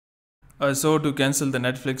So to cancel the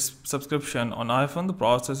Netflix subscription on iPhone, the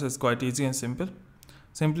process is quite easy and simple.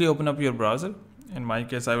 Simply open up your browser. In my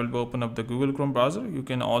case, I will open up the Google Chrome browser. You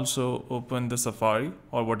can also open the Safari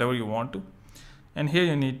or whatever you want to. And here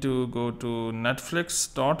you need to go to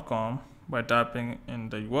netflix.com by tapping in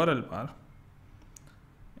the URL bar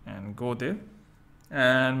and go there.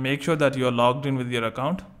 And make sure that you are logged in with your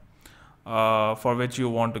account for which you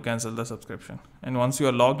want to cancel the subscription. And once you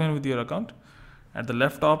are logged in with your account, at the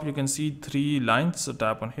left top you can see 3 lines, so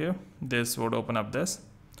tap on here. This would open up this.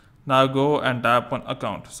 Now go and tap on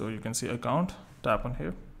account, so you can see account, tap on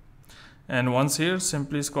here, and once here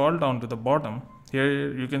simply scroll down to the bottom.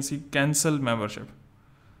 Here you can see cancel membership,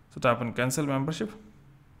 so tap on cancel membership.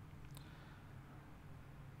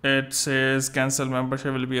 It says cancel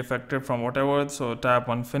membership will be effective from whatever, so tap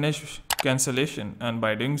on finish cancellation, and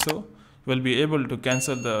by doing so you will be able to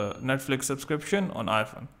cancel the Netflix subscription on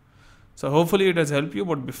iPhone. So hopefully it has helped you,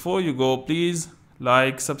 but before you go, please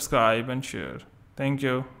like, subscribe and share. Thank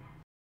you.